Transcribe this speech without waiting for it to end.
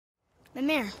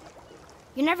Mimir,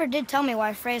 you never did tell me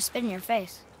why Freya spit in your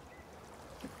face.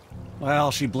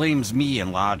 Well, she blames me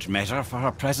in large measure for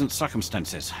her present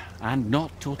circumstances, and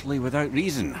not totally without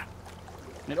reason.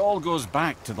 It all goes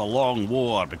back to the long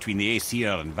war between the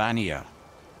Aesir and Vanir.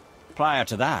 Prior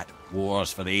to that,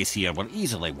 wars for the Aesir were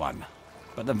easily won,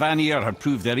 but the Vanir had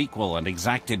proved their equal and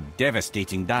exacted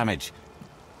devastating damage.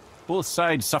 Both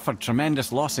sides suffered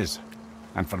tremendous losses,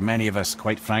 and for many of us,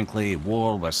 quite frankly,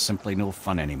 war was simply no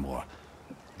fun anymore,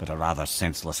 but a rather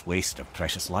senseless waste of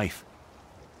precious life.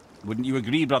 Wouldn't you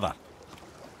agree, brother?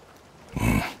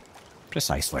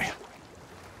 Precisely.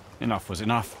 Enough was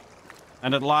enough.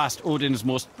 And at last, Odin's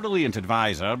most brilliant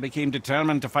advisor became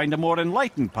determined to find a more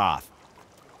enlightened path.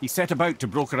 He set about to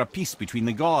broker a peace between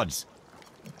the gods.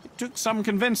 It took some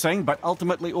convincing, but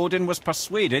ultimately Odin was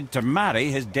persuaded to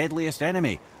marry his deadliest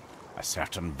enemy, a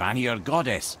certain Vanir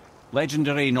goddess,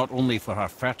 legendary not only for her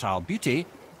fertile beauty,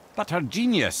 but her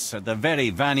genius at the very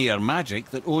Vanir magic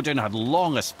that Odin had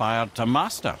long aspired to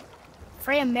master.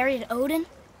 Freya married Odin?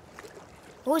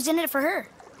 What was in it for her?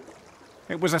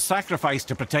 It was a sacrifice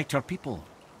to protect her people,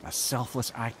 a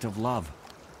selfless act of love.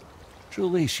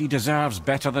 Truly, she deserves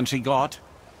better than she got.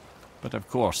 But of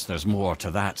course, there's more to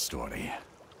that story.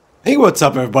 Hey, what's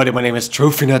up everybody, my name is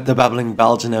Trophinut, the Babbling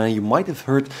Belgian, and you might have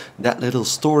heard that little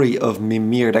story of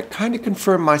Mimir that kind of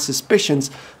confirmed my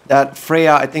suspicions that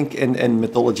Freya, I think in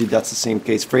mythology that's the same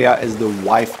case, Freya is the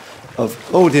wife of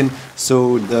Odin,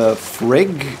 so the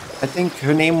Frigg, I think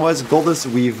her name was, goddess,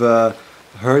 we've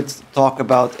heard talk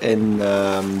about in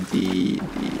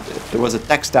there was a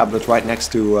text tablet right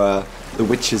next to the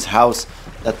witch's house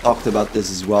that talked about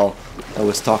this as well. I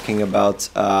was talking about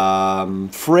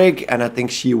Frigg, and I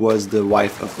think she was the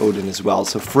wife of Odin as well.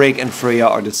 So Frigg and Freya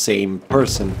are the same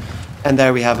person. And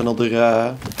there we have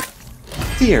another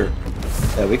tier.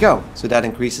 There we go. So that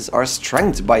increases our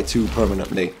strength by 2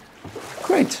 permanently.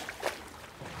 Great.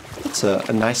 That's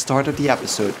a nice start of the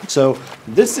episode. So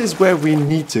this is where we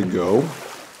need to go.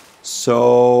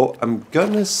 So I'm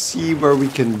gonna see where we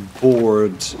can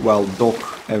board, well,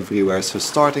 dock everywhere. So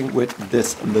starting with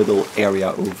this little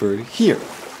area over here.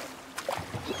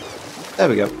 There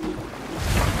we go.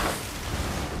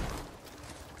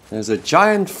 There's a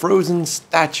giant frozen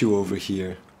statue over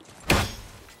here.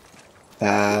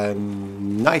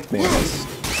 And nightmares.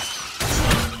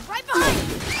 Right behind!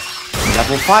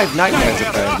 Level 5 nightmares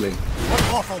apparently. What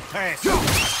awful pest!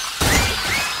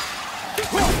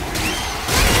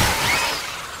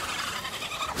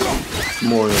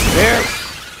 More over there.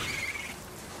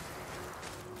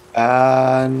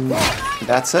 And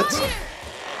that's it.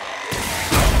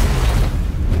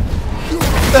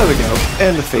 There we go.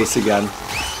 In the face again.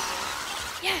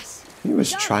 Yes! He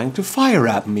was trying to fire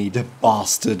at me, the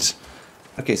bastard.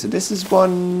 Okay, so this is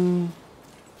one...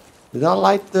 Did I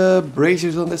light the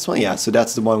braziers on this one? Yeah, so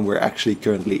that's the one we're actually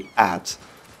currently at.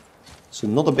 So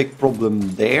not a big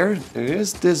problem there. There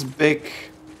is this big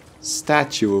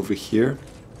statue over here.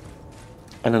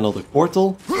 And another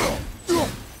portal.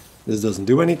 This doesn't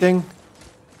do anything.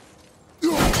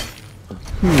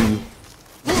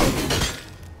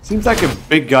 Seems like a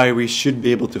big guy we should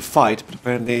be able to fight, but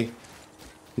apparently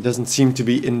he doesn't seem to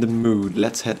be in the mood.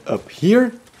 Let's head up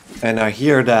here. And I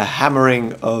hear the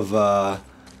hammering of a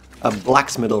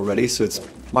blacksmith already, so it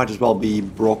might as well be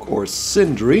Brock or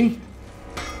Sindri.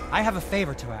 I have a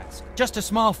favor to ask. Just a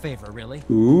small favor, really.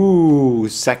 Ooh,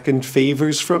 second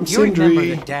favors from Sindri. You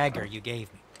remember the dagger you gave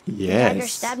me? Yes. The dagger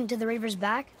stabbed into the Reaver's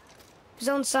back? His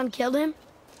own son killed him?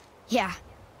 Yeah,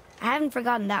 I haven't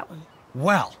forgotten that one.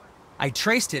 Well, I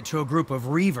traced it to a group of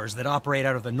Reavers that operate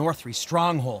out of the Northree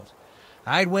stronghold.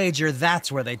 I'd wager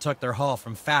that's where they took their haul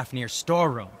from Fafnir's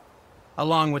storeroom,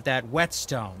 along with that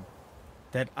whetstone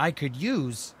that I could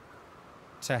use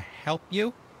to help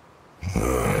you.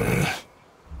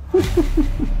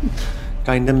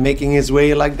 Kinda making his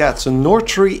way like that. So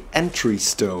Northree entry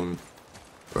stone.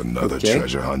 Another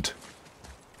treasure hunt.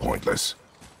 Pointless.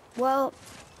 Well,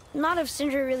 not if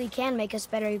Sindri really can make us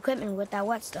better equipment with that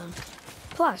whetstone.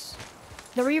 Plus,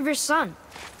 the Reaver's son.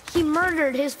 He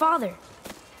murdered his father.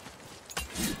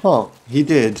 Oh, he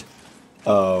did.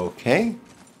 Okay.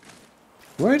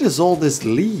 Where does all this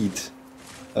lead?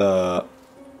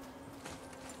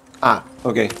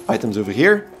 Okay. Items over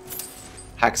here.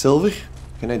 Hack silver.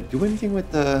 Can I do anything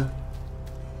with the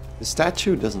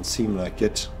statue? Doesn't seem like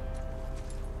it.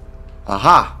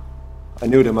 Aha! I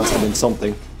knew there must have been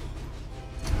something.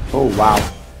 Oh wow.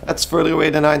 That's further away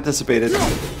than I anticipated.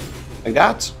 Like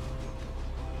that?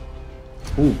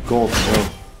 Oh god,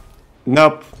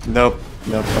 no. Nope.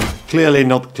 I'm clearly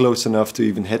not close enough to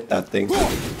even hit that thing.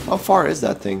 How far is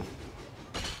that thing?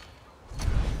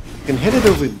 I can hit it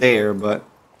over there, but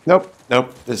Nope,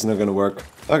 nope, this is not gonna work.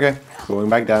 Okay, going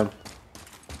back down.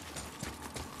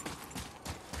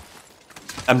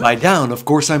 And by down, of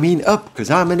course, I mean up, because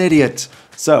I'm an idiot.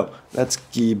 So, let's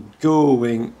keep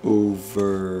going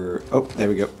over... Oh, there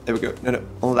we go, there we go. No, no,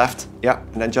 on the left. Yeah,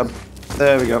 and then jump.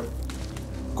 There we go.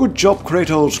 Good job,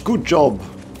 Kratos, good job.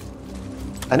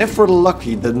 And if we're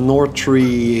lucky, the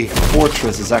Northree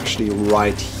fortress is actually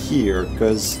right here,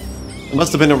 because there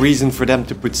must have been a reason for them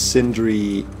to put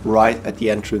Sindri right at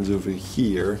the entrance over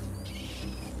here.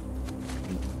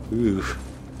 Ooh,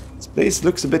 this place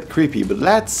looks a bit creepy, but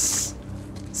let's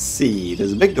see.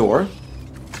 There's a big door.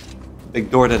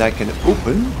 Big door that I can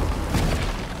open.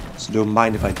 So don't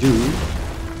mind if I do.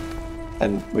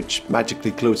 And which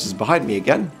magically closes behind me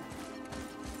again.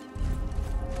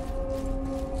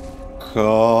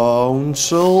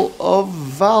 Council of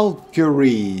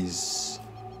Valkyries.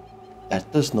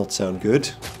 That does not sound good.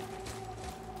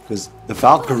 Because the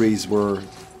Valkyries were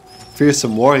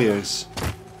fearsome warriors.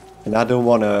 And I don't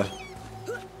wanna...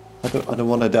 I don't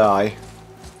wanna die.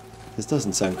 This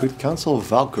doesn't sound good. Council of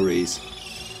Valkyries.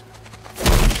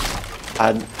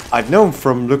 And I've known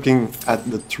from looking at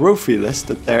the trophy list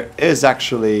that there is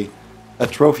actually a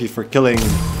trophy for killing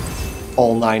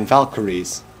all 9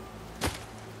 Valkyries.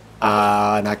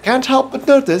 And I can't help but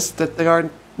notice that there are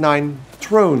 9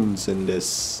 thrones in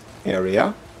this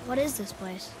area. What is this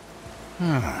place?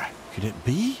 Could it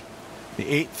be? The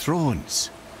 8 thrones.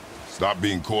 Stop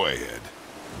being coy-head.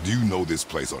 Do you know this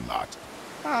place or not?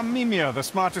 I'm Mimir, the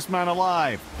smartest man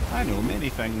alive. I know many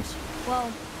things. Well,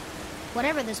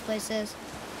 whatever this place is,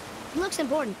 it looks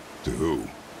important. To who?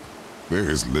 There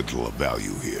is little of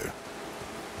value here.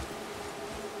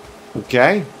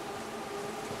 Okay.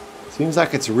 Seems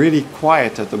like it's really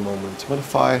quiet at the moment. What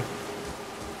if I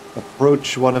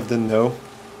approach one of the no?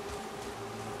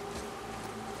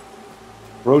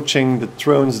 Approaching the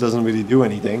thrones doesn't really do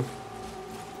anything.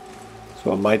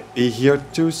 So I might be here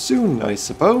too soon, I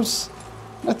suppose.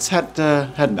 Let's head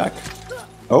back.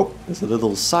 Oh, there's a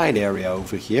little side area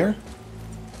over here.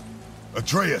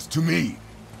 Atreus, to me!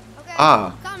 Okay,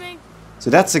 Ah. coming. So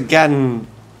that's again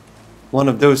one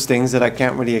of those things that I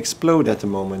can't really explode at the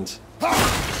moment.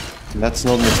 And that's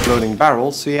not an exploding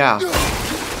barrel, so yeah.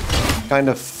 Kind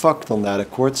of fucked on that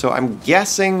accord. So I'm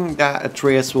guessing that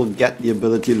Atreus will get the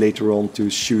ability later on to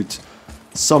shoot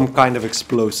some kind of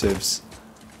explosives.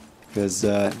 Because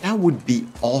that would be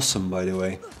awesome, by the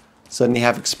way. Suddenly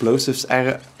have explosive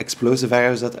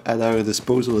arrows at our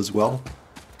disposal as well.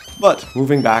 But,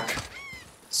 moving back.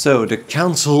 So, the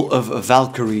Council of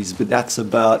Valkyries, but that's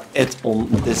about it on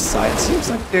this side. Seems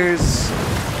like there's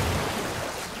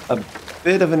a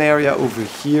bit of an area over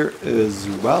here as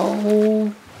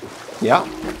well. Yeah,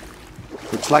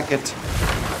 looks like it.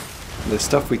 The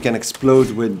stuff we can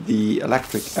explode with the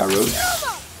electric arrows.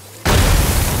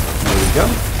 There we go.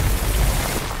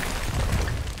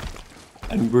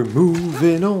 And we're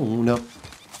moving on up.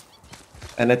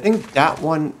 And I think that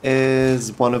one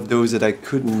is one of those that I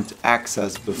couldn't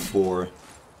access before.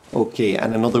 Okay,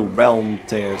 and another realm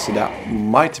there, so that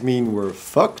might mean we're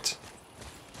fucked.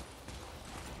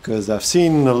 Because I've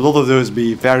seen a lot of those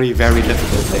be very, very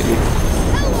difficult lately.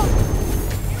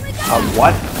 A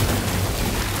what?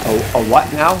 Oh, a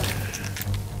what now?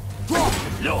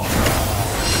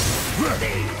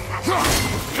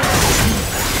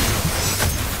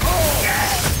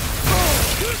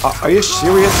 Are you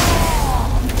serious?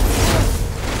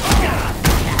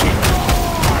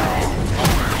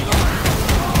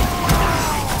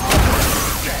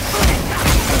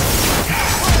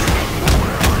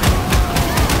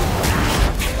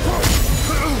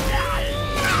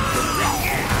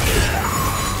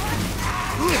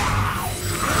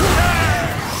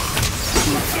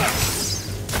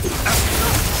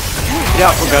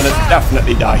 Yeah, we're gonna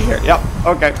definitely die here. Yep,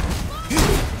 okay.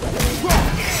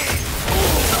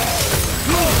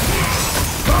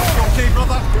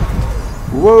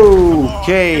 Whoa,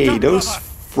 okay, those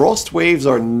frost waves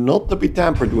are not to be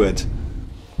tampered with.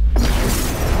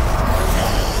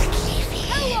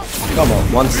 Come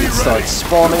on, once it starts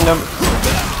spawning them.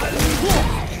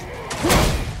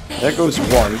 There goes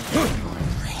one.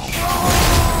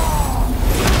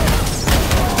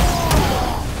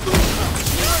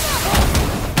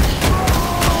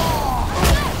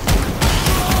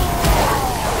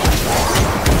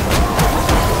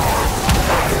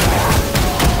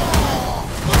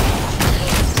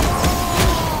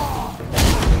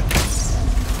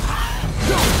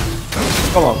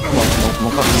 Come on, come on, come on, come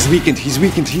on, come on. He's weakened, he's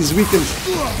weakened, he's weakened.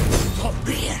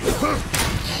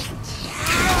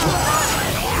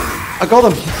 I got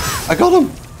him! I got him!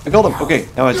 I got him! Okay,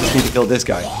 now I just need to kill this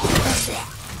guy.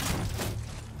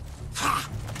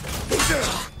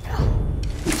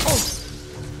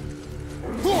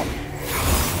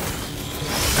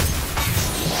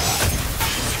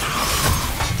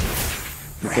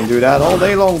 You can do that all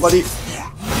day long, buddy.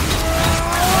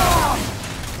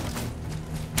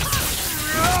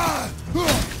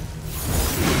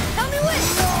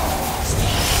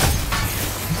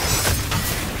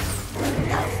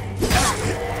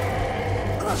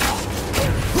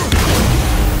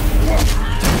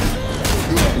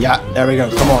 Yeah, there we go.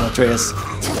 Come on, Atreus.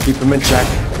 Keep him in check.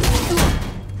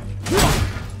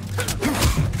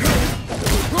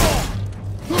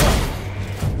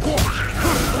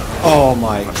 Oh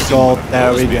my god,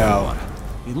 there we go.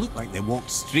 They look like they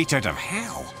walked straight out of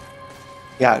hell.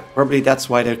 Yeah, probably that's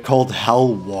why they're called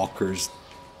Hell Walkers.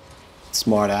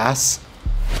 Smart ass.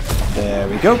 There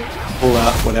we go. Pull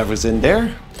out whatever's in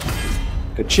there.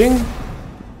 Ka-ching.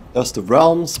 Dust of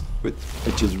Realms,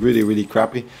 which is really, really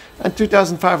crappy. And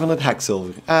 2,500 hack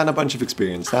silver. And a bunch of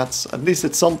experience. At least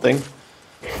it's something.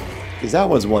 Because that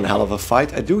was one hell of a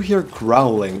fight. I do hear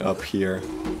growling up here.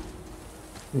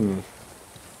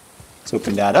 Let's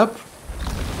open that up.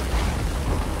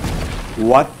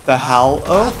 What the hell?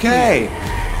 Okay.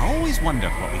 I always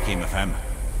wondered what became of him.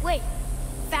 Wait,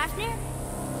 Fafnir?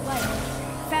 Like,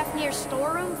 Fafnir's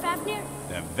storeroom Fafnir?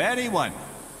 The very one.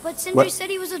 But Sindri What? said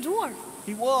he was a dwarf.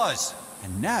 He was.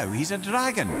 And now he's a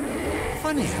dragon.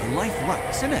 Funny how life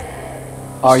works, isn't it?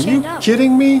 Are you Straight up.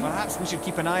 kidding me? Perhaps we should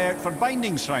keep an eye out for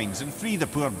binding shrines and free the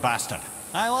poor bastard.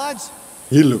 Aye, lads?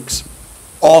 He looks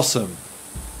awesome.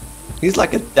 He's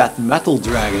like a death metal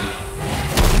dragon.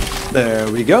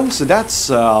 There we go. So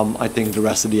that's, I think, the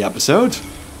rest of the episode.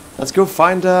 Let's go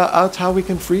find out how we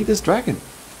can free this dragon.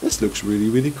 This looks really,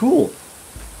 really cool.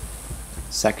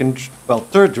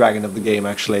 Third dragon of the game,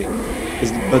 actually.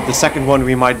 But the second one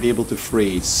we might be able to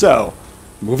free. So,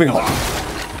 moving on.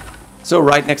 So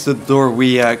right next to the door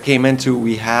we came into,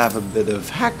 we have a bit of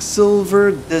hack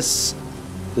silver. This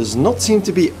does not seem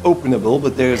to be openable,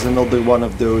 but there's another one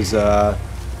of those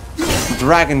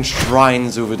dragon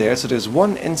shrines over there. So there's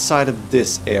one inside of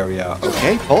this area.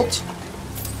 Okay, halt.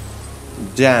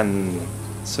 Then,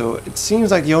 so it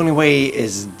seems like the only way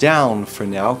is down for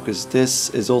now, because this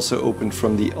is also open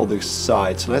from the other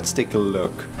side. So let's take a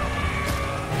look.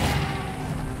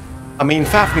 I mean,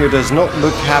 Fafnir does not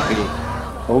look happy.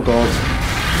 Oh god.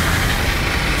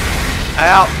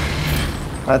 Ow!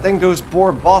 I think those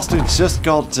poor bastards just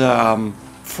got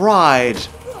fried.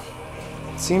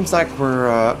 Seems like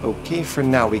we're okay for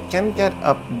now. We can get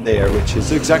up there, which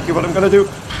is exactly what I'm gonna do.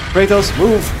 Kratos,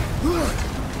 move!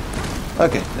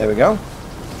 Okay, there we go.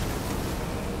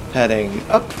 Heading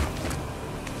up.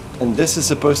 And this is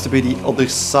supposed to be the other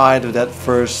side of that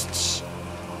first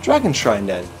dragon shrine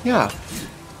then. Yeah.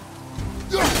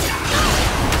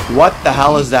 What the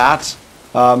hell is that?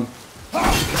 Oh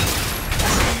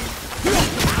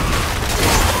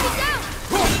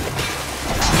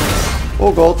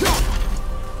god.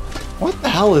 What the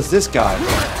hell is this guy?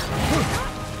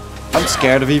 I'm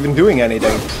scared of even doing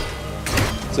anything.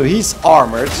 So he's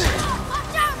armored.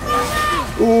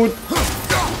 Ooh.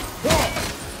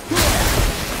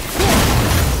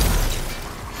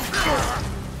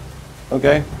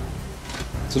 Okay.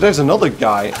 So there's another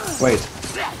guy. Wait.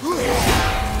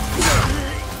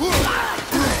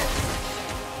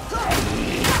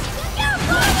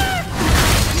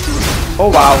 Oh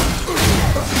wow.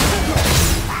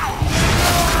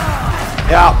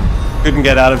 Yeah, couldn't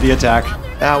get out of the attack.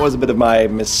 That was a bit of my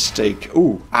mistake.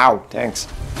 Ooh, ow, thanks.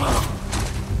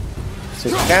 So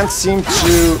can't seem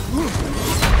to...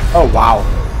 Oh wow.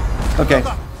 Okay.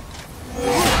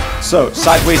 So,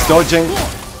 sideways dodging.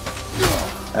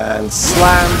 And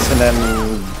slams, and then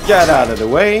get out of the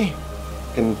way.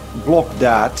 Can block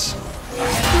that.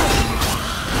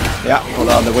 Yeah, hold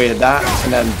on the way of that.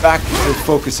 And then back to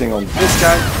focusing on this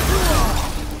guy.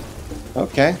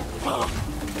 Okay.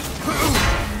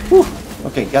 Whew.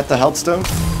 Okay, get the health stone.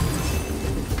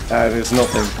 There's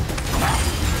nothing.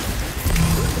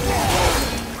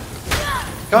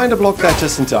 Kinda blocked that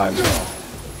just in time.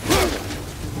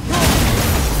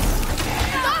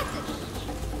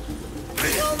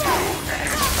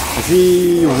 Is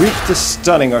he weak to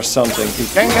stunning or something? He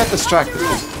can get distracted.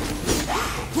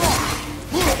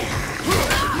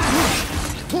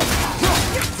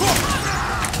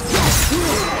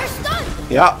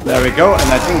 Yeah, there we go. And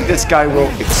I think this guy will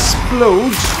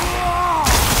explode.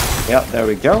 Yeah, there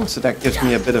we go. So that gives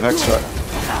me a bit of extra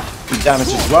damage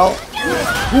as well.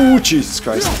 Ooh, Jesus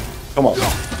Christ. Come on.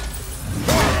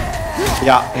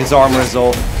 Yeah, his armor is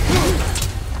off.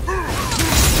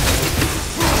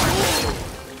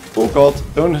 Oh god,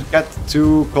 don't get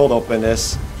too caught up in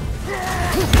this.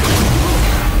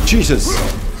 Jesus.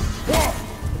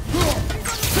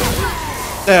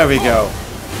 There we go.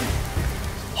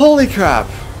 Holy crap.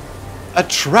 A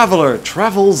traveler,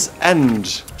 Travel's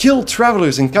End. Kill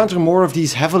travelers. Encounter more of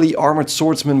these heavily armored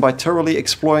swordsmen by thoroughly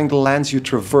exploring the lands you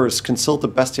traverse. Consult the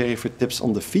bestiary for tips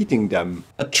on defeating them.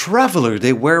 A traveler.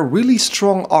 They wear really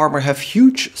strong armor, have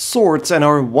huge swords, and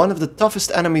are one of the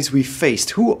toughest enemies we've faced.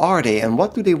 Who are they and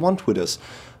what do they want with us?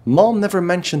 Mom never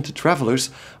mentioned the travelers.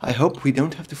 I hope we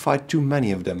don't have to fight too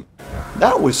many of them.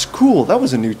 That was cool. That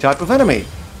was a new type of enemy.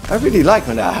 I really like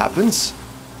when that happens.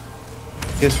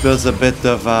 Gives us a bit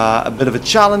of a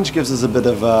challenge. Gives us a bit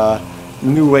of a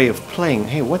new way of playing.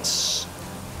 Hey, what's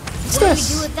What do we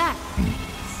this? do with that?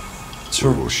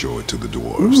 So we'll show it to the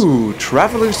dwarves. Ooh,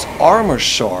 Traveler's Armor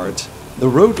Shard. The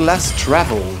road less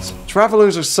traveled.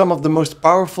 Travelers are some of the most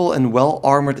powerful and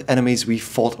well-armored enemies we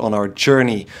fought on our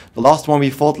journey. The last one we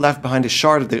fought left behind a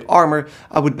shard of their armor.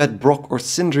 I would bet Brock or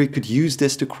Sindri could use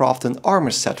this to craft an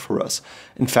armor set for us.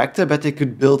 In fact, I bet they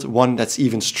could build one that's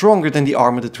even stronger than the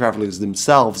armor the travelers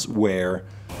themselves wear.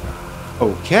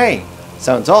 Okay,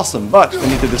 sounds awesome, but we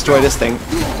need to destroy this thing.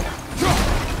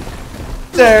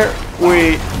 There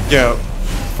we go.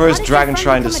 First dragon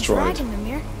shrine destroyed.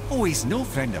 Oh, he's no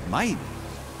friend of mine.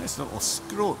 This little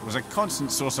scrote was a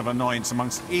constant source of annoyance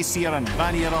amongst Aesir and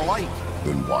Vanir alike.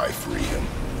 Then why free him?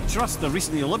 Trust the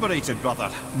recently liberated,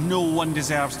 brother. No one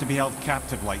deserves to be held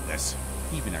captive like this.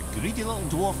 Even a greedy little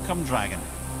dwarf come dragon.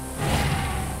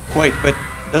 Wait, but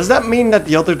does that mean that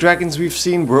the other dragons we've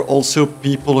seen were also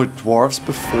people or dwarves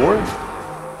before?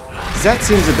 That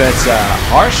seems a bit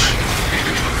harsh.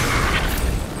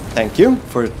 Thank you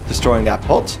for destroying that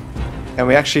pot. Can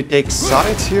we actually take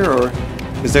sides here, or...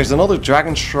 Because there's another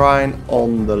dragon shrine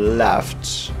on the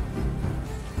left.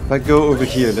 If I go over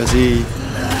here, does he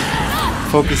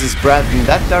focus his breath in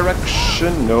that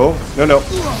direction? No, no, no.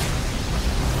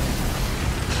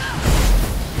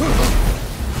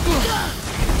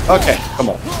 Okay, come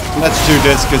on. Let's do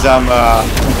this, because I'm a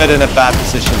bit in a bad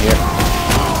position here.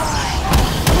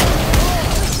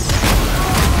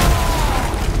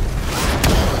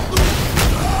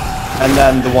 And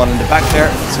then the one in the back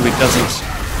there, so it doesn't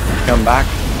come back.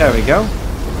 There we go.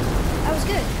 That was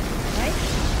good, right?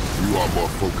 You are more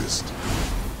focused.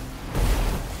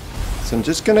 So I'm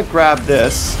just gonna grab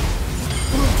this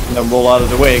and then roll out of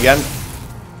the way again.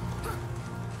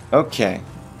 Okay,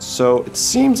 so it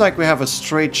seems like we have a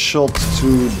straight shot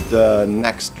to the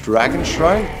next dragon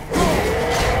shrine.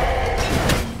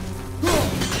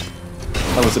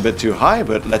 That was a bit too high,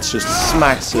 but let's just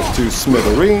smash it to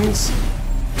smithereens.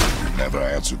 Never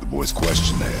answered the boy's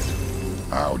question, Ed.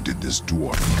 How did this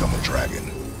dwarf become a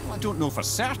dragon? Well, I don't know for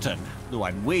certain, though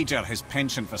I'd wager his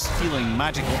penchant for stealing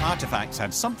magical artifacts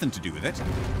had something to do with it.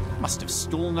 Must have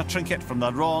stolen a trinket from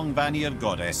the wrong Vanir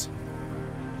goddess.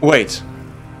 Wait,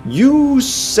 you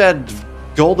said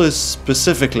goddess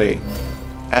specifically,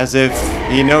 as if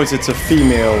he knows it's a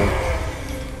female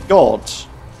god.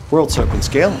 World serpent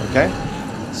scale, okay.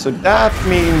 So that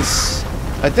means,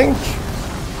 I think,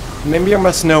 Mimir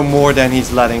must know more than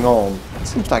he's letting on.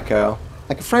 Seems like a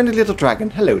friendly little dragon.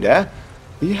 Hello there.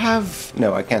 Do you have...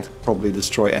 No, I can't probably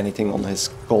destroy anything on his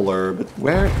collar, but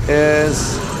where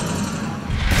is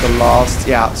the last...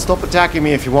 Yeah, stop attacking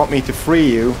me if you want me to free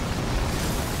you.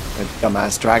 A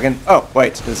dumbass dragon. Oh,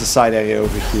 wait, there's a side area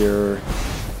over here.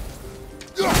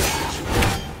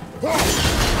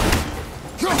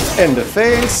 In the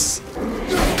face.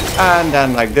 And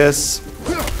then like this.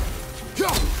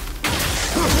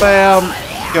 Bam.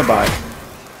 Goodbye.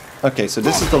 Okay, so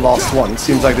this is the last one.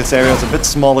 Seems like this area is a bit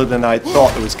smaller than I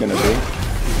thought it was gonna be.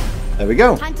 There we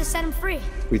go. Time to set him free.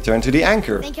 Return to the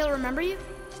anchor. Think he'll remember you?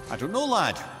 I don't know,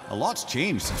 lad. A lot's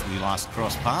changed since we last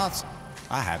crossed paths.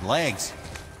 I had legs.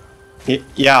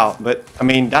 Yeah, but I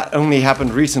mean, that only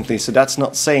happened recently, so that's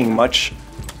not saying much.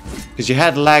 Because you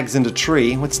had legs in the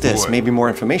tree. What's this? What? Maybe more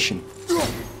information.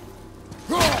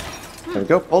 There we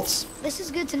go, pots. This is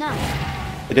good to know.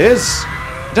 It is.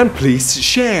 Then please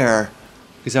share.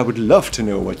 Because I would love to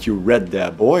know what you read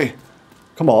there, boy.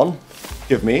 Come on,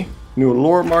 give me. New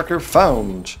lore marker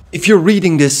found. If you're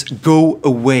reading this, go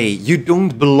away. You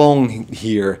don't belong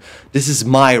here. This is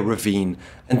my ravine.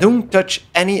 And don't touch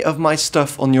any of my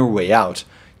stuff on your way out.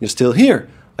 You're still here.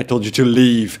 I told you to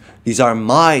leave. These are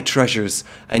my treasures,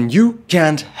 and you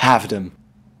can't have them.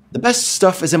 The best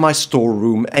stuff is in my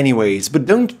storeroom anyways, but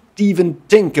don't even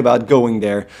think about going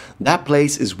there. That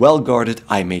place is well guarded,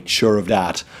 I made sure of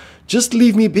that. Just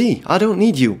leave me be. I don't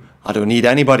need you. I don't need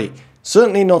anybody.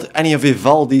 Certainly not any of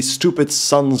Ivaldi's stupid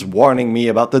sons warning me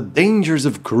about the dangers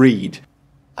of greed.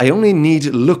 I only need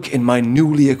look in my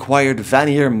newly acquired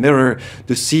Vanir mirror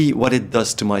to see what it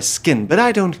does to my skin, but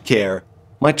I don't care.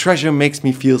 My treasure makes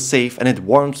me feel safe and it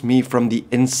warms me from the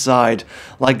inside,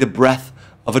 like the breath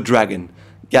of a dragon.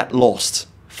 Get lost.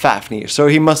 Fafnir. So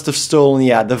he must have stolen,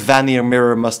 yeah, the Vanir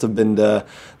mirror must have been the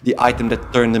item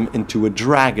that turned him into a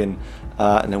dragon.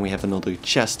 And then we have another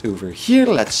chest over here.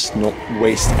 Let's not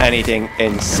waste anything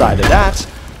inside of that.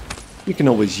 You can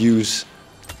always use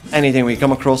anything we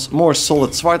come across. More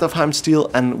solid Svartalfheim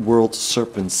steel and world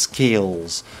serpent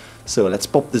scales. So let's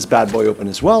pop this bad boy open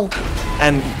as well.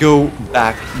 And go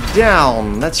back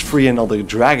down. Let's free another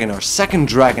dragon. Our second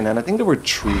dragon. And I think there were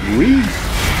 3.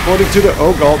 According to the...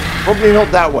 Oh god. Probably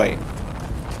not that way.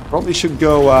 Probably should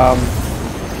go...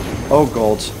 Oh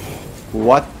god.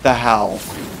 What the hell?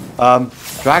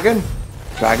 Dragon?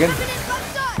 Dragon?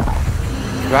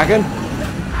 Dragon?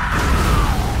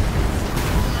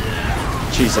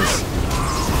 Jesus.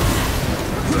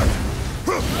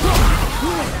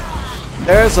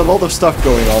 There's a lot of stuff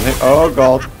going on here. Oh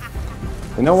god.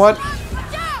 You know what?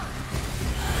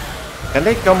 Can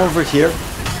they come over here?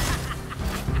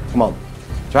 Come on.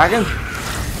 Dragon?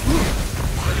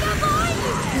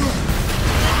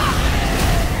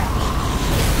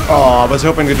 Oh, I was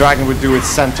hoping the dragon would do its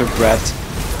center bread.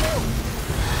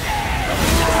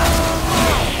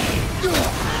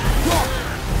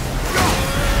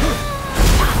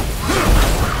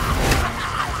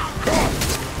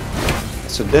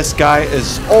 So this guy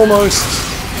is almost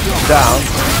down.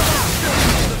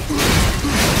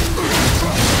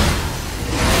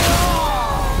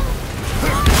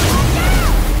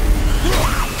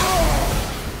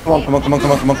 Come on, come on, come on,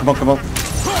 come on, come on, come on, come on.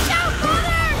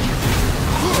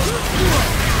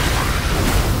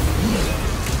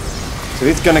 So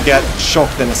he's gonna get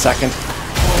shocked in a second.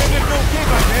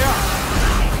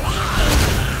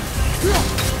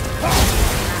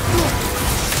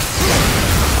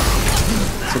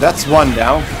 So that's one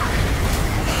down.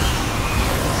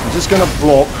 I'm just gonna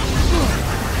block.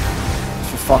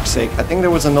 For fuck's sake. I think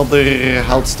there was another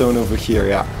health stone over here,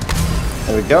 yeah.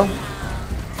 There we go.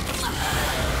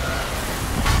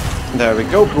 There we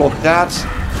go, block that.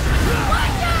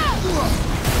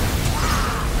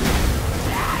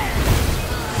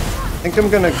 I think I'm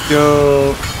gonna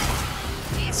go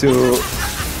to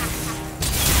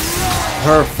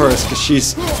her first, because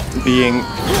she's being...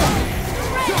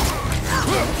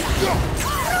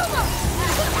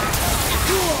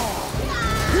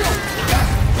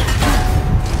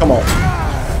 Come on.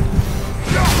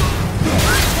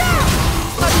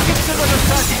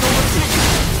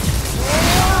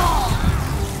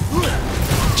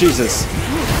 Jesus.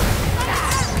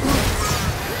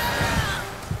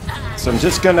 So I'm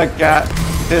just gonna get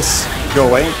this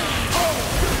going.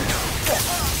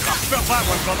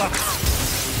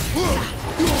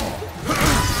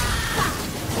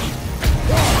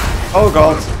 Oh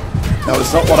god. That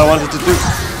was not what I wanted to do.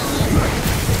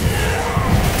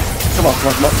 Come on, come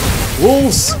on, come on.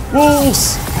 Wolves!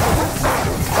 Wolves!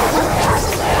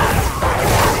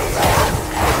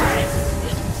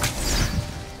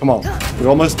 Come on. We're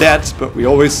almost dead, but we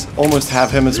always almost have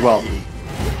him as well.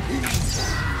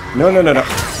 No, no, no, no.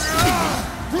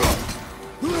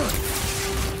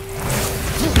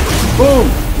 Boom!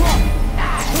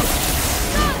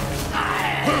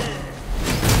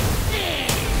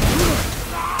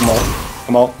 Come on,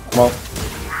 come on, come on.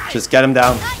 Just get him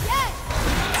down.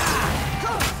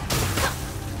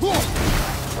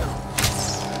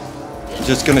 I'm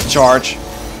just gonna charge.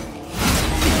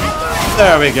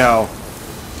 There we go.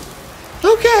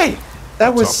 Okay.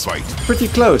 That was pretty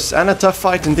close and a tough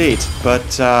fight indeed,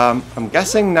 but I'm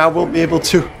guessing now we'll be able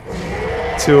to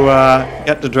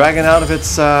get the dragon out of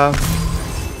its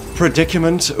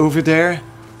predicament over there.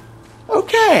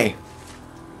 Okay,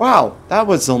 wow, that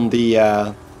was on the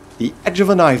edge of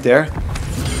a knife there.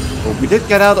 Well, we did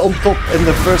get out on top in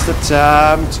the first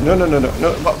attempt. No, no, no, no,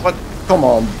 no. What? Come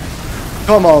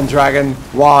on, dragon.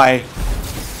 Why?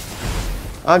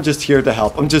 I'm just here to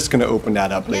help. I'm just gonna open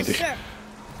that up later. Yes, sir.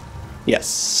 Yes,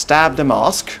 stab the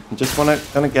mask. I'm just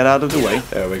gonna get out of the way.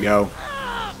 There we go.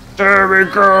 There we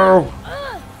go.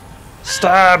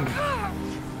 Stab.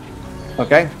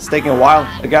 Okay, it's taking a while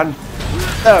again.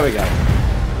 There we go.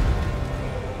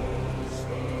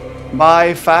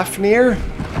 Bye, Fafnir.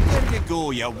 There you go,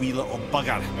 you wee little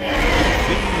bugger.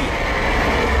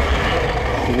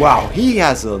 Wow, he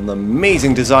has an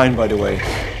amazing design, by the way.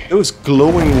 Those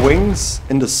glowing wings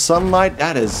in the sunlight,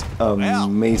 that is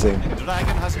amazing. Well, the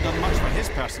dragon hasn't done much for his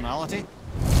personality.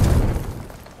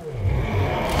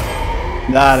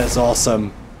 That is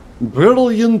awesome.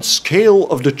 Brilliant Scale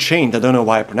of the Chained. I don't know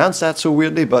why I pronounced that so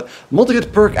weirdly, but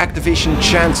moderate perk activation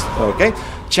chance. Okay,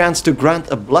 chance to grant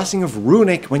a blessing of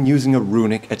runic when using a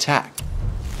runic attack.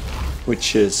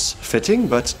 Which is fitting,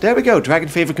 but there we go. Dragon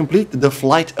favor complete. The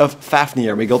Flight of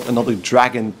Fafnir. We got another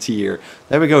dragon tier.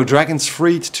 There we go. Dragons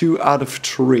freed 2 out of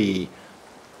 3.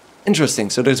 Interesting,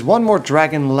 so there's one more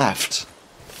dragon left.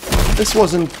 This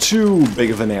wasn't too big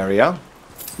of an area.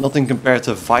 Nothing compared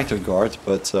to Fighter Guard,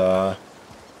 but a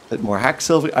bit more hack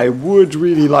silver. I would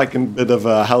really like a bit of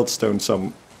a Healthstone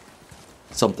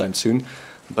sometime soon.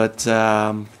 But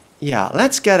yeah,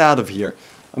 let's get out of here.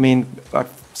 I mean,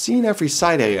 I've seen every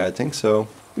side area, I think, so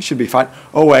we should be fine.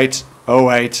 Oh wait, oh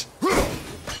wait.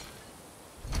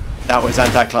 That was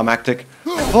anticlimactic.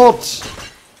 Halt!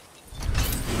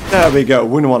 There we go.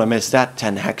 Wouldn't want to miss that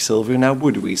 10 hack silver now,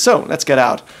 would we? So, let's get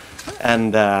out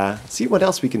and see what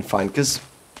else we can find. Because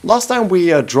last time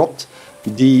we dropped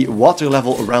the water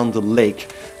level around the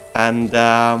lake. And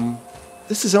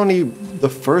this is only the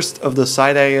first of the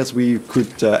side areas we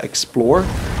could explore.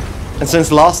 And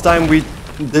since last time we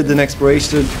did an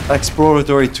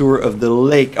exploratory tour of the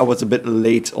lake, I was a bit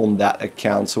late on that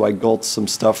account. So I got some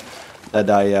stuff that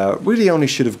I really only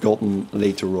should have gotten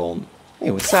later on.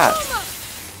 Hey, what's that?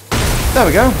 There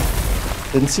we go.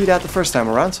 Didn't see that the first time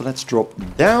around, so let's drop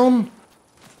down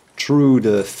through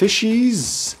the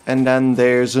fishies, and then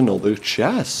there's another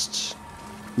chest.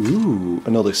 Ooh,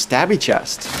 another stabby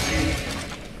chest.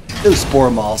 Those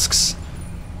spore masks.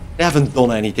 They haven't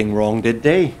done anything wrong, did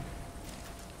they?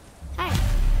 Hey,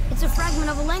 it's a fragment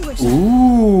of a language.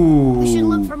 Ooh. We should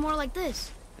look for more like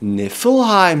this.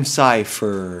 Niflheim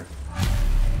cipher.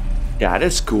 Yeah,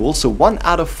 that's cool. So 1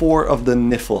 out of 4 of the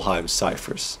Niflheim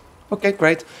ciphers. Okay,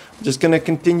 great. I'm just gonna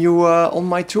continue on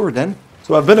my tour then.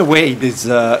 So I've been away this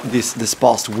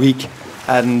past week,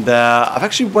 and I've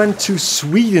actually went to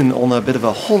Sweden on a bit of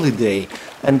a holiday,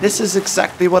 and this is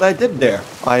exactly what I did there.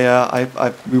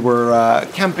 We were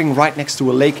camping right next to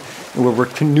a lake, and we were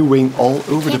canoeing all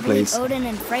over the place. Odin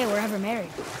and Frey were ever married.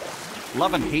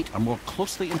 Love and hate are more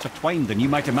closely intertwined than you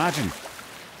might imagine.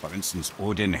 For instance,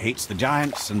 Odin hates the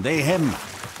giants and they him.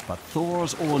 But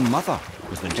Thor's own mother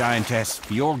was the giantess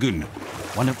Fjorgun,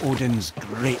 one of Odin's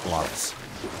great loves.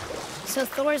 So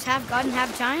Thor's half god and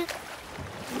half giant?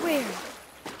 Weird.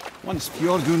 Once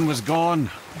Fjorgun was gone,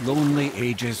 lonely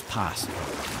ages passed.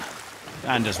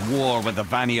 And as war with the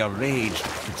Vanir raged,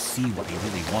 I could see what he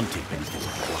really wanted beneath his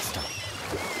bluster.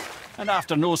 And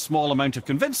after no small amount of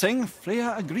convincing,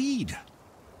 Freya agreed.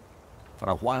 For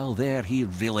a while there, he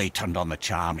really turned on the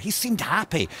charm. He seemed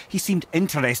happy. He seemed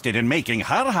interested in making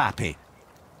her happy.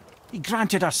 He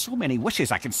granted her so many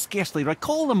wishes I can scarcely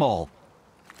recall them all.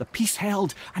 The peace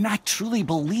held, and I truly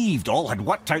believed all had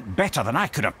worked out better than I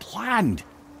could have planned.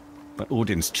 But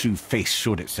Odin's true face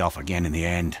showed itself again in the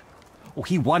end. Oh,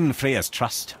 he won Freya's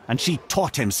trust, and she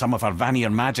taught him some of her Vanir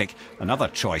magic, another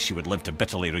choice she would live to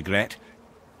bitterly regret.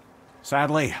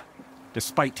 Sadly,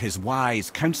 despite his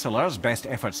wise counsellors' best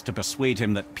efforts to persuade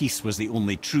him that peace was the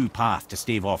only true path to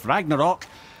stave off Ragnarok,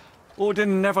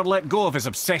 Odin never let go of his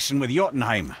obsession with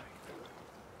Jotunheim.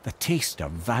 The taste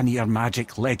of Vanir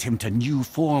magic led him to new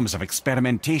forms of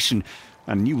experimentation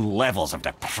and new levels of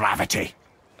depravity.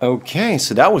 Okay,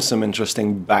 so that was some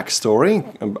interesting backstory.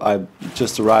 I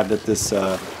just arrived at this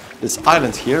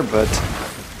island here,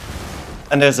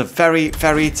 and there's a very,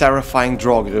 very terrifying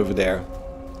Draugr over there.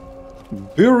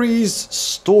 Buri's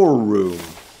storeroom.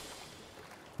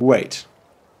 Wait.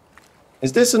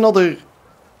 Is this another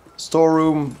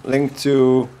storeroom linked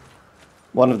to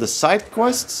one of the side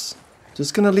quests?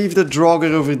 Just gonna leave the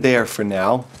Draugr over there for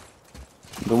now.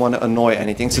 Don't want to annoy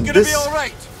anything. So It's gonna be all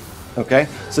right. Okay,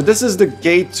 so this is the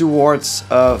gate towards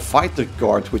Fighter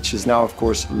Guard, which is now, of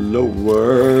course,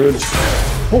 lowered.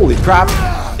 Holy crap!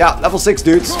 Yeah, level 6,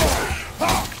 dudes. I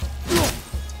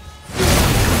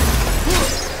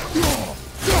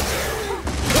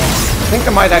think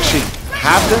I might actually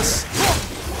have this.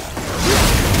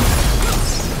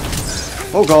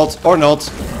 Oh god, or not,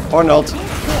 or not.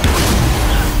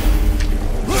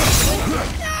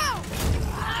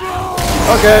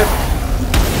 Okay.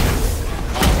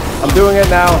 I'm doing it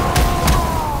now.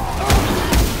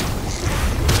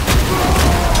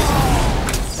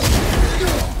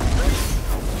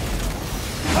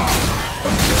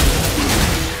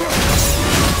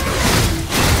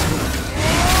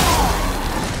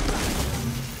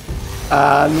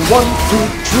 And 1, 2,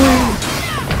 3.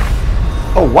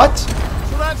 Oh, what?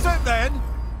 So that's it then?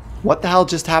 What the hell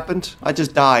just happened? I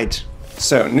just died.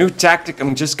 So, new tactic.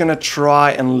 I'm just gonna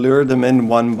try and lure them in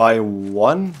one by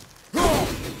one.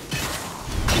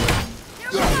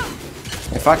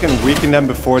 If I can weaken them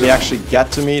before they actually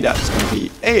get to me, that's gonna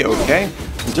be A-okay.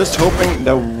 I'm just hoping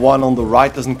the one on the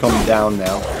right doesn't come down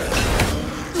now.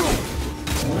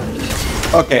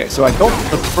 Okay, so I got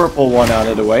the purple one out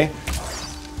of the way.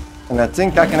 And I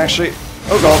think I can actually...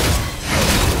 Oh god.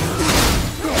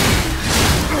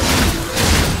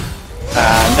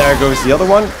 And there goes the other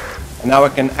one. And now I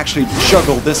can actually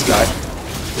juggle this guy.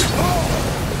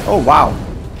 Oh, wow.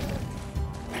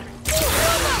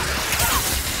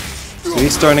 So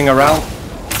he's turning around.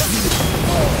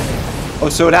 Oh,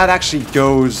 so that actually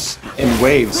goes in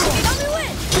waves.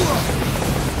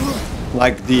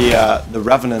 Like the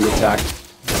Revenant attack.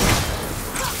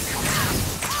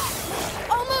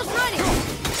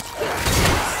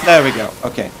 There we go.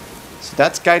 Okay. So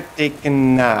that's guy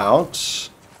taken out.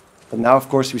 But now, of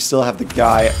course, we still have the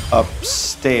guy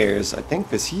upstairs, I think,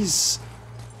 because he's...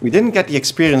 We didn't get the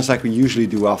experience like we usually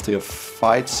do after a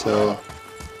fight, so...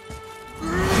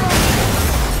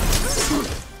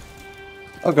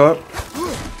 Okay.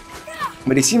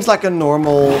 But he seems like a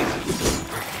normal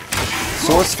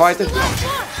swords fighter.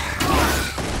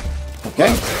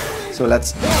 Okay, so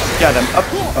let's get him up.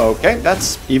 Okay,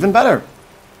 that's even better.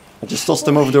 I just tossed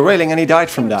him over the railing and he died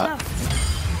from that.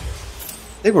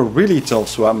 They were really tough,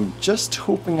 so I'm just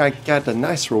hoping I get a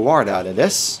nice reward out of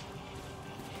this.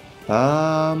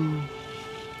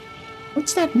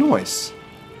 What's that noise?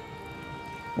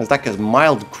 There's like a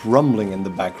mild grumbling in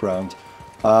the background.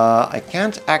 I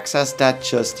can't access that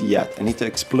just yet. I need to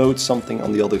explode something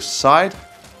on the other side.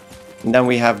 And then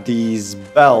we have these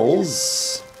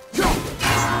bells.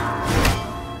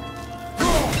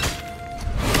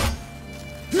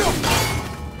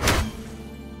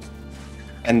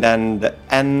 And then the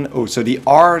N, oh, so the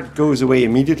R goes away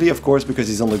immediately, of course, because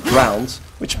he's on the ground,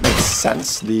 which makes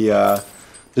sense. The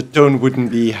tone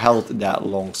wouldn't be held that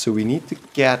long. So we need to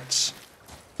get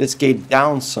this gate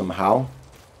down somehow.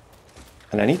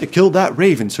 And I need to kill that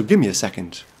raven, so give me a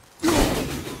second.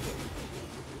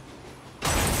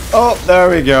 Oh, there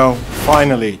we go.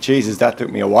 Finally. Jesus, that took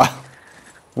me a while.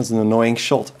 That was an annoying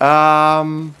shot.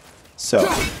 So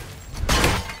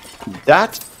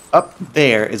that up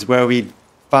there is where we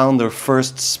found our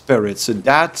first spirit. So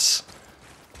that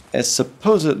is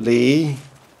supposedly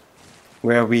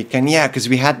where we can... Yeah, because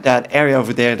we had that area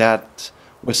over there that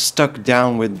was stuck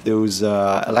down with those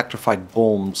electrified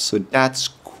bombs. So that's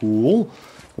cool.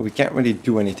 We can't really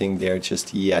do anything there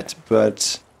just yet.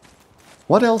 But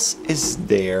what else is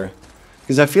there?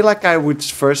 Because I feel like I would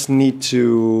first need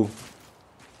to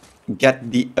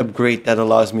get the upgrade that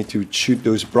allows me to shoot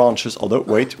those branches. Although,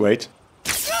 wait.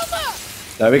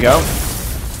 There we go.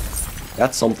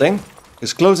 That's something.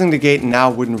 Because closing the gate now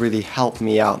wouldn't really help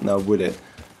me out now, would it?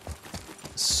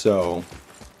 So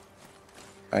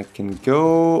I can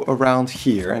go around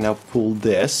here and I'll pull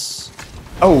this.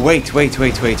 Oh, wait.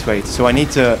 So I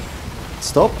need to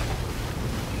stop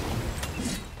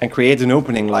and create an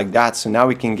opening like that. So now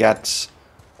we can get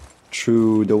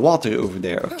through the water over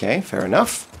there. Okay, fair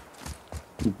enough.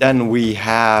 Then we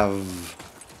have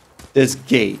this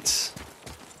gate.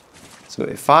 So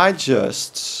if I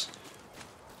just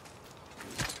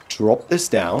drop this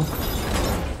down,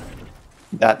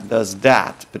 that does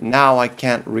that. But now I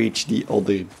can't reach the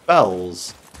other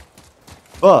bells.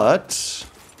 But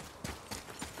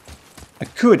I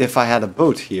could if I had a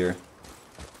boat here.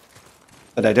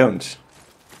 But I don't.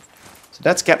 So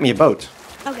let's get me a boat.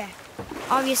 Okay.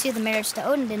 Obviously the marriage to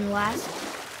Odin didn't last.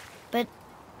 But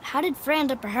how did Frey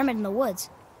end up a hermit in the woods?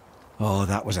 Oh,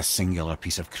 that was a singular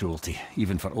piece of cruelty,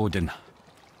 even for Odin.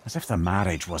 As if the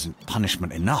marriage wasn't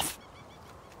punishment enough.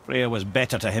 Freya was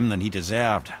better to him than he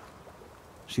deserved.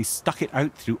 She stuck it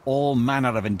out through all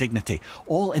manner of indignity,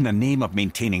 all in the name of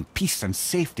maintaining peace and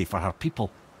safety for her people.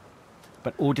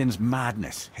 But Odin's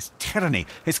madness, his tyranny,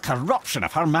 his corruption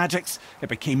of her magics, it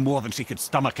became more than she could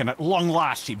stomach, and at long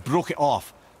last she broke it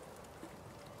off.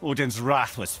 Odin's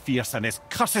wrath was fierce, and his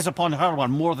curses upon her were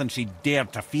more than she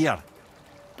dared to fear.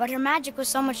 But her magic was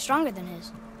so much stronger than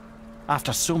his.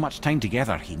 After so much time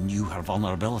together, he knew her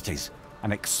vulnerabilities,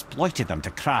 and exploited them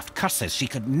to craft curses she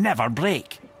could never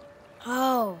break.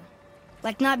 Oh,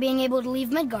 like not being able to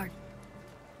leave Midgard.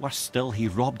 Worse still, he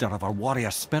robbed her of her warrior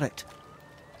spirit.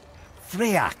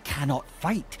 Freya cannot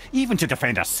fight, even to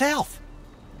defend herself.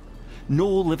 No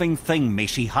living thing may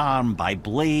she harm by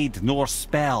blade nor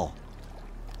spell.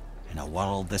 In a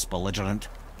world this belligerent,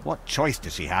 what choice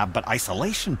does she have but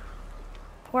isolation?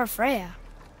 Poor Freya.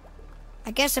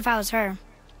 I guess if I was her,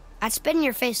 I'd spit in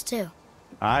your face too.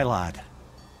 Aye, lad.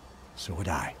 So would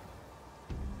I.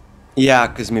 Yeah,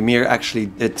 because Mimir actually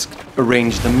did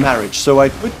arrange the marriage. So I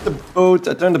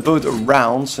turned the boat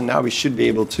around, so now we should be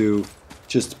able to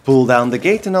just pull down the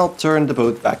gate and I'll turn the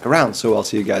boat back around. So I'll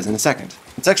see you guys in a second.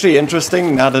 It's actually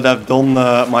interesting, now that I've done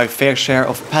my fair share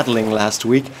of paddling last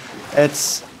week.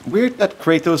 It's weird that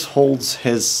Kratos holds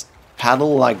his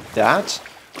paddle like that,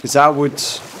 because I would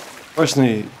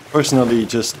personally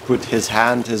just put his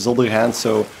other hand,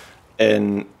 so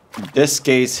in this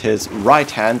case his right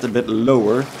hand a bit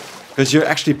lower, Because you're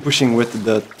actually pushing with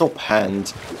the top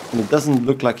hand, and it doesn't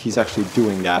look like he's actually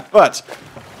doing that. But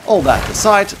all that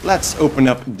aside, let's open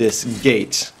up this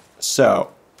gate.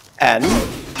 So, N,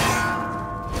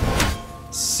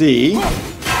 C,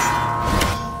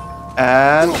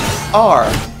 and R.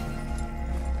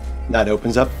 That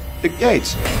opens up the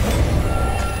gate.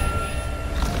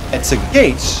 It's a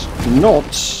gate,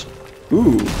 not...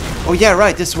 Ooh. Oh yeah,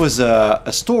 right, this was a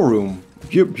storeroom.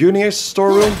 Bunir's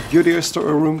storeroom? Bunir's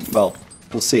storeroom? Well,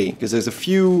 we'll see, because there's a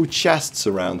few chests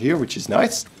around here, which is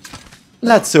nice.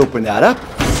 Let's open that up.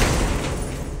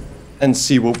 And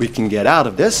see what we can get out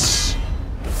of this.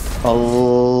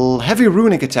 A heavy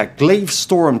runic attack. Glaive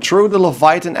Storm. Throw the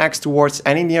Leviathan axe towards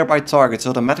any nearby targets,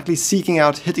 automatically seeking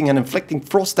out, hitting and inflicting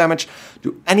frost damage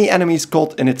to any enemies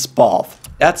caught in its path.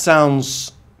 That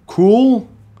sounds cool.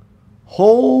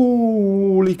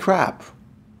 Holy crap.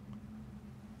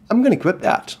 I'm gonna equip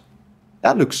that.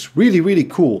 That looks really, really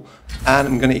cool. And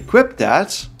I'm gonna equip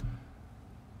that.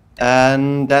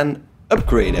 And then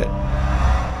upgrade it.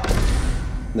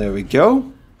 There we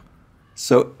go.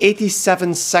 So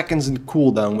 87 seconds in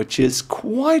cooldown, which is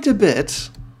quite a bit.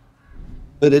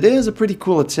 But it is a pretty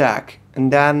cool attack.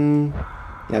 And then...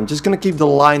 yeah, I'm just gonna keep the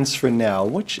lines for now.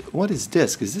 What is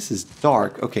this? Because this is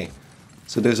dark. Okay.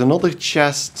 So there's another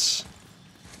chest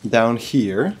down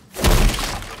here.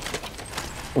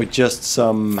 With just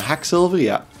some hack silver,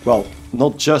 yeah. Well,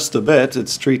 not just a bit,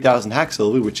 it's 3000 hack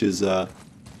silver, which is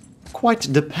quite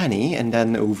the penny. And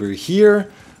then over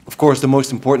here, of course, the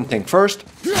most important thing first.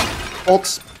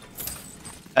 Pots.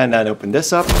 And then open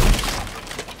this up.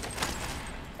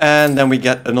 And then we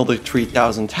get another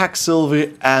 3000 hack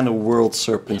silver and a world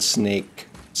serpent snake.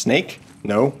 Snake?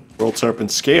 No, world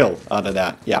serpent scale out of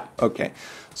that. Yeah, okay.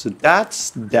 So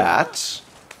that's that.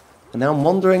 And now I'm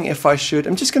wondering if I should...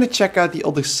 I'm just going to check out the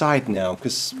other side now,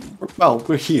 because, well,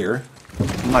 we're here.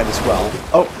 Might as well.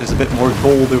 Oh, there's a bit more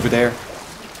gold over there.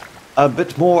 A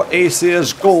bit more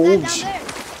Aesir's gold.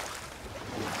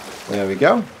 There we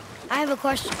go. I have a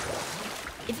question.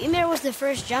 If Ymir was the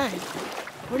first giant,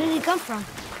 where did he come from?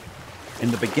 In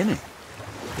the beginning,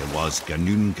 there was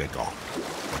Ganungagok,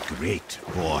 a great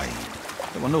void.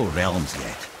 There were no realms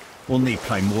yet, only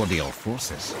primordial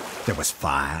forces. There was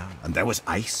fire, and there was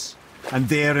ice. And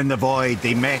there in the void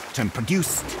they met and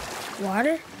produced...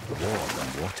 Water? More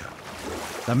than water.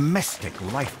 The mystic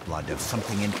lifeblood of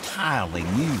something entirely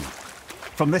new.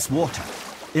 From this water,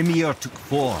 Ymir took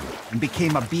form and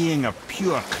became a being of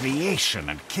pure creation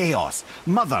and chaos,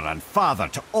 mother and father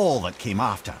to all that came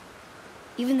after.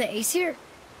 Even the Aesir?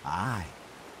 Aye.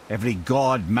 Every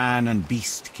god, man and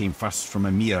beast came first from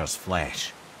Ymir's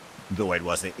flesh. Though it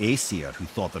was the Aesir who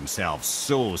thought themselves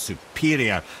so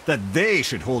superior that they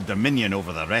should hold dominion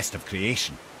over the rest of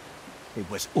creation. It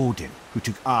was Odin who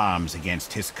took arms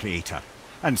against his creator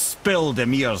and spilled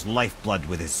Ymir's lifeblood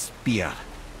with his spear.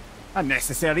 A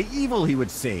necessary evil, he would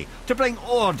say, to bring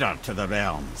order to the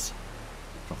realms.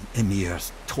 From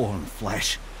Ymir's torn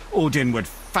flesh, Odin would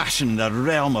fashion the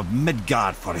realm of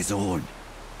Midgard for his own.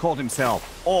 Called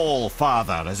himself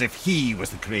All-Father, as if he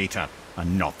was the creator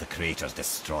and not the creator's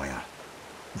destroyer.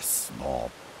 The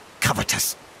small,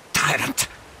 covetous tyrant.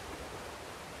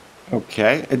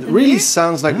 Okay, it really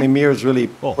sounds like Mimir's really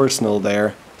personal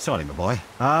there. Sorry, my boy.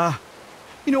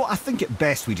 You know, I think it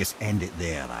best we just end it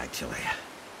there, actually.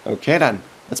 Okay then,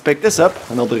 let's pick this up.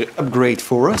 Another upgrade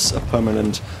for us, a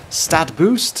permanent stat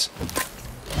boost.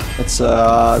 It's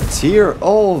a tier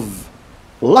of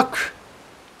luck.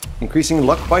 Increasing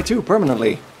luck by 2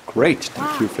 permanently. Great,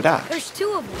 thank you for that. There's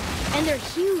 2 of them, and they're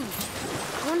huge.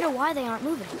 I wonder why they aren't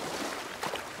moving.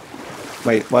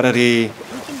 Wait, what are they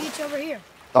We can beach over here.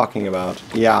 talking about?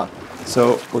 Yeah,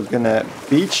 so we're gonna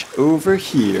beach over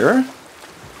here.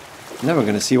 And then we're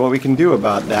gonna see what we can do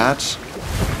about that.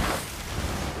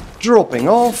 Dropping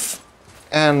off.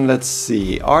 And let's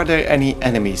see, are there any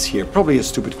enemies here? Probably a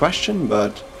stupid question,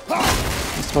 but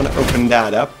just want to open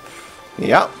that up.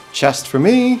 Yeah, chest for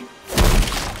me.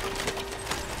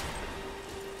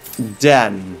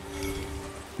 Then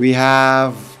we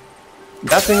have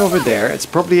that thing over there. It's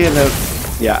probably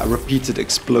a repeated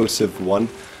explosive one.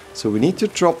 So we need to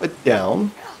drop it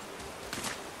down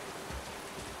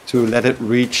to let it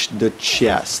reach the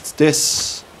chest.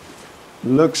 This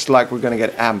looks like we're gonna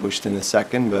get ambushed in a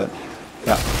second, but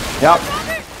yeah.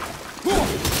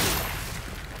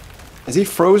 Is he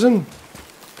frozen?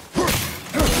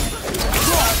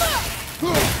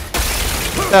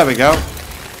 There we go.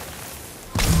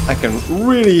 I can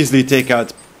really easily take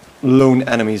out lone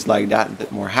enemies like that. A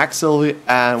bit more hack silver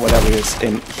and whatever is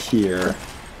in here.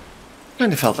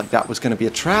 Kind of felt like that was going to be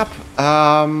a trap.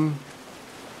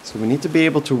 So we need to be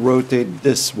able to rotate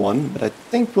this one, but I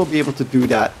think we'll be able to do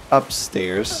that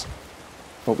upstairs.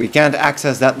 But we can't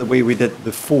access that the way we did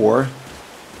before.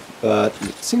 But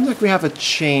it seems like we have a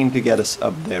chain to get us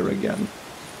up there again.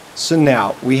 So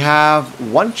now we have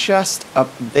one chest up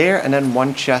there and then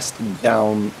one chest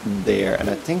down there. And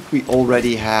I think we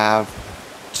already have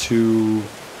two...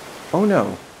 Oh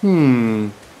no.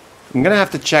 I'm gonna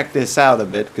have to check this out a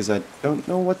bit because I don't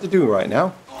know what to do right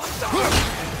now.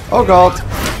 Oh god.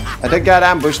 I did get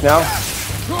ambushed now.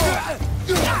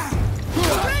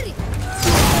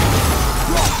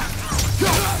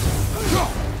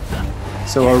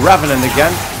 So a Revenant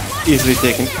again, easily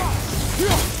taken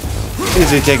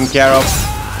care of.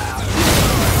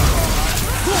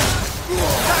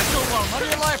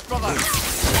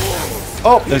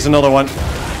 Oh, there's another one.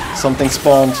 Something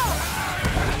spawned.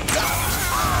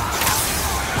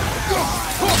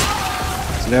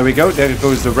 So there we go, there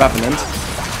goes the Revenant.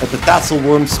 But the tassel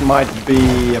worms might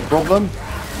be a problem.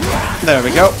 There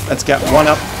we go, let's get one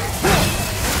up.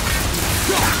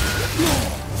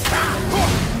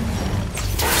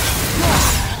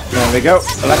 There we go,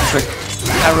 electric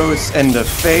arrows in the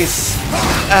face,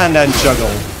 and then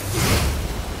juggle.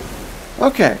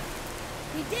 Okay.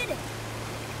 We did it.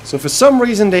 So for some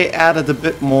reason they added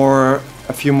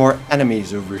a few more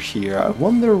enemies over here. I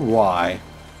wonder why.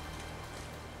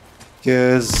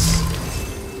 Because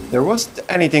there wasn't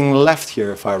anything left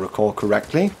here, if I recall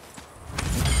correctly.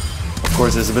 Of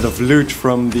course, there's a bit of loot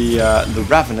from the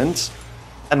Revenant.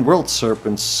 And World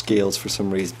Serpent scales for some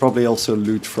reason. Probably also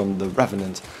loot from the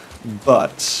Revenant.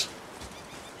 But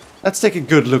let's take a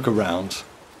good look around.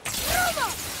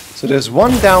 So there's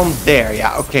one down there.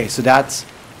 Yeah, okay, so that's...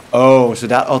 Oh, so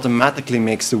that automatically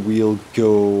makes the wheel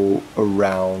go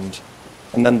around.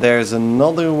 And then there's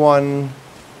another one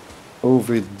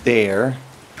over there.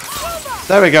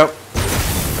 There we go.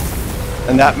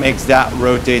 And that makes that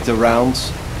rotate around,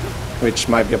 which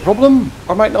might be a problem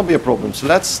or might not be a problem. So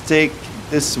let's take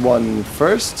this one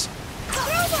first.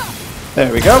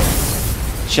 There we go.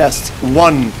 Chest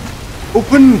 1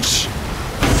 opened.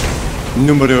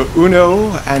 Numero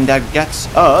uno. And that gets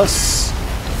us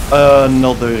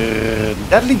another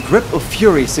Deadly Grip of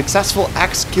Fury. Successful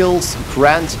axe kills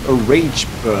grant a rage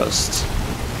burst.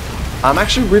 I'm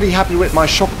actually really happy with my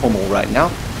shock pommel right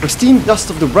now. Pristine Dust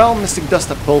of the Realm, mystic dust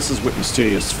that pulses with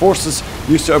mysterious forces,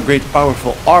 used to upgrade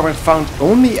powerful armor found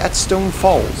only at Stone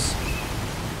Falls.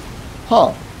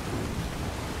 Huh.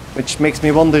 Which makes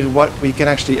me wonder what we can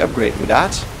actually upgrade with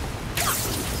that.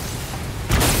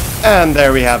 And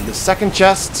there we have the second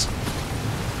chest.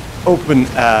 Open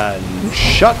and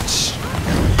shut.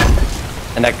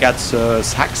 And that gets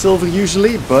us Hacksilver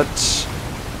usually, but...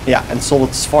 Yeah, and solid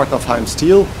Svartalfheim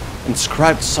steel.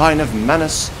 Inscribed Sign of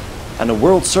Menace. And a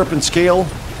World Serpent scale.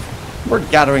 We're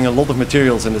gathering a lot of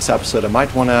materials in this episode. I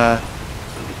might want to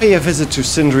pay a visit to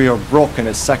Sindri or Brock in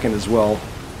a second as well.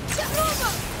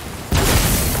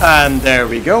 And there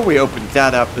we go. We opened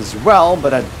that up as well,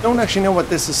 but I don't actually know what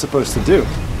this is supposed to do.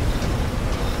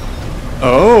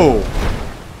 Oh.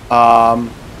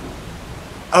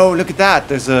 Oh, look at that.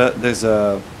 There's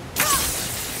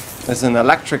an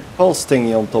electric pulse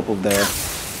thingy on top of there.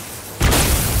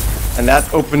 And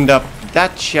that opened up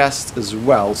that chest as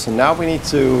well. So now we need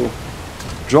to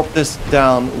drop this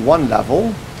down one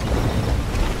level.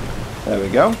 There we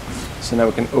go. So now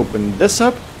we can open this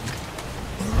up.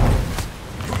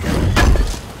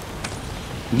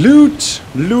 Loot!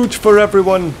 Loot for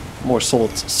everyone! More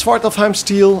solid Svartalfheim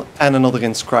steel and another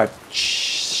inscribed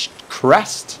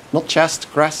crest, not chest,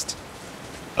 crest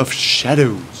of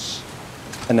shadows.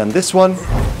 And then this one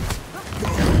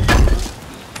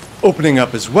opening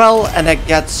up as well, and that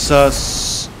gets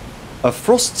us a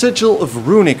Frost Sigil of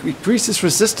Runic, increases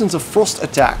resistance of frost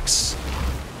attacks.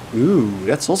 Ooh,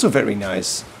 that's also very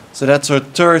nice. So that's our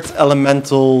third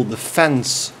elemental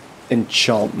defense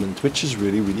enchantment, which is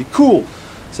really, really cool.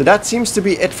 So that seems to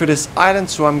be it for this island,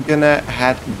 so I'm gonna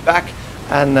head back,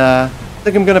 and I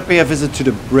think I'm gonna pay a visit to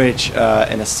the bridge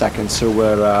in a second, so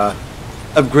we're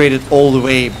upgraded all the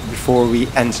way before we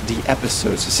end the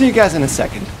episode. So see you guys in a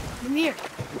second. Mimir,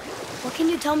 what can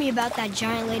you tell me about that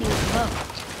giant lady with the bow?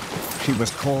 She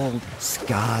was called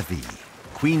Skadi,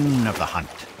 Queen of the Hunt.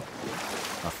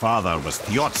 Her father was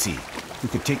Thiotzi, who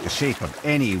could take the shape of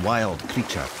any wild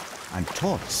creature, and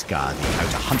taught Skadi how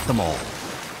to hunt them all.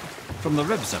 From the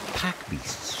ribs of pack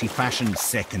beasts, she fashioned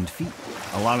second feet,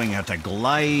 allowing her to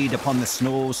glide upon the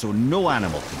snow so no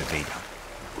animal could evade her.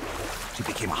 She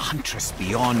became a huntress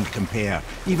beyond compare,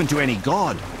 even to any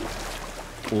god.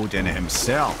 Odin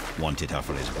himself wanted her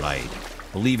for his bride,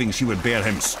 believing she would bear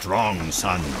him strong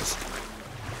sons.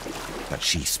 but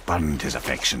she spurned his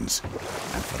affections,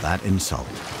 and for that insult,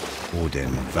 Odin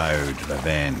vowed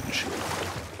revenge.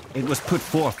 It was put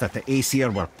forth that the Aesir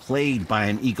were plagued by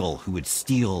an eagle who would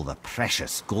steal the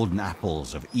precious golden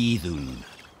apples of Idun.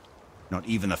 Not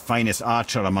even the finest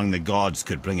archer among the gods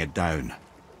could bring it down.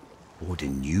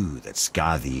 Odin knew that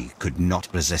Skadi could not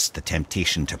resist the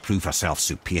temptation to prove herself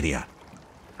superior,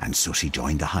 and so she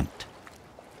joined the hunt.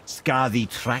 Skadi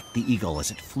tracked the eagle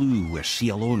as it flew where she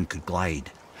alone could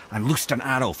glide, and loosed an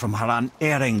arrow from her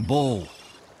unerring bow.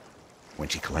 When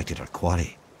she collected her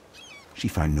quarry, she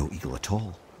found no eagle at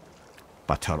all,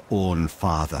 but her own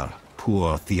father,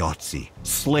 poor Thiotzi,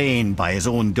 slain by his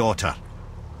own daughter.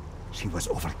 She was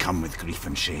overcome with grief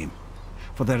and shame,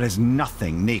 for there is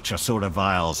nothing nature so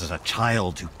reviles as a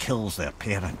child who kills their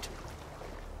parent.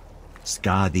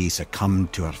 Skadi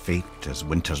succumbed to her fate as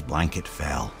winter's blanket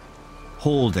fell,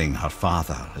 holding her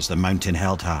father as the mountain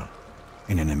held her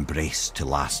in an embrace to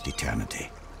last eternity.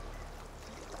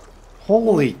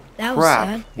 Holy That was crap.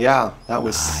 sad. Yeah, that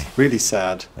was really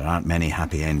sad. There aren't many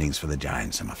happy endings for the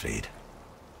giants, I'm afraid.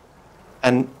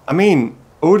 And, I mean,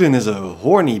 Odin is a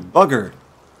horny bugger.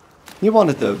 He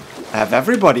wanted to have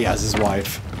everybody as his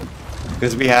wife.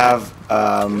 Because we have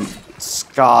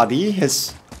Skadi,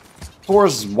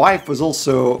 Thor's wife was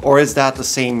also, or is that the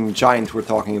same giant we're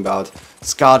talking about?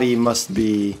 Skadi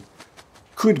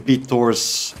could be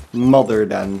Thor's mother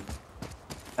then.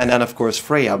 And then of course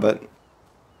Freya, but...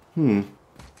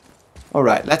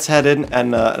 Alright, let's head in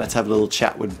and let's have a little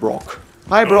chat with Brock.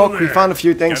 Hi Brock, we found a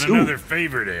few things. Got another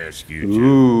favor to ask you, Jim.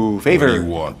 Ooh, What do you favor.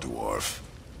 want, Dwarf?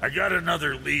 I got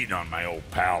another lead on my old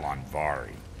pal on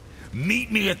Vari.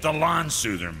 Meet me at the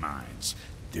Lawnsoother mines.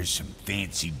 There's some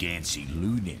fancy-dancy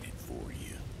loot in it for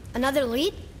you. Another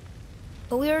lead?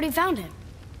 But we already found him.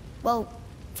 Well,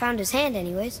 found his hand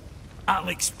anyways. I'll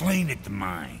explain at the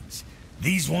mines.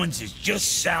 These ones is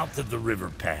just south of the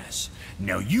river pass.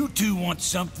 Now you two want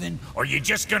something, or you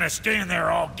just gonna stand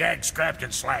there all gag-scrapped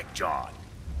and slack-jawed?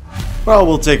 Well,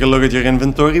 we'll take a look at your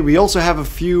inventory. We also have a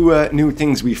few new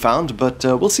things we found, but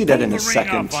we'll see that in a Pulled the ring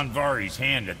second. off on Vari's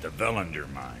hand at the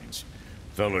Velander mines.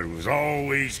 Feller was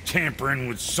always tampering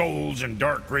with souls and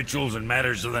dark rituals and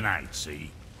matters of the night,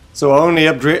 see? So I only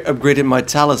upgraded my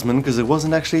talisman because there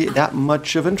wasn't actually that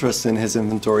much of interest in his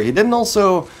inventory. He didn't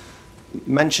also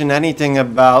mention anything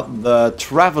about the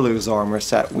Traveler's armor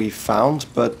set we found,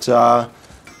 but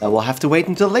we'll have to wait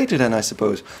until later then, I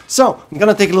suppose. So, I'm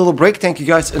gonna take a little break. Thank you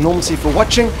guys enormously for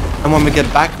watching, and when we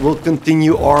get back, we'll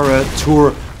continue our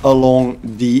tour along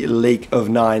the Lake of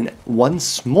Nine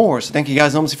once more. So thank you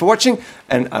guys enormously for watching,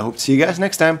 and I hope to see you guys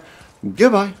next time.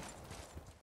 Goodbye.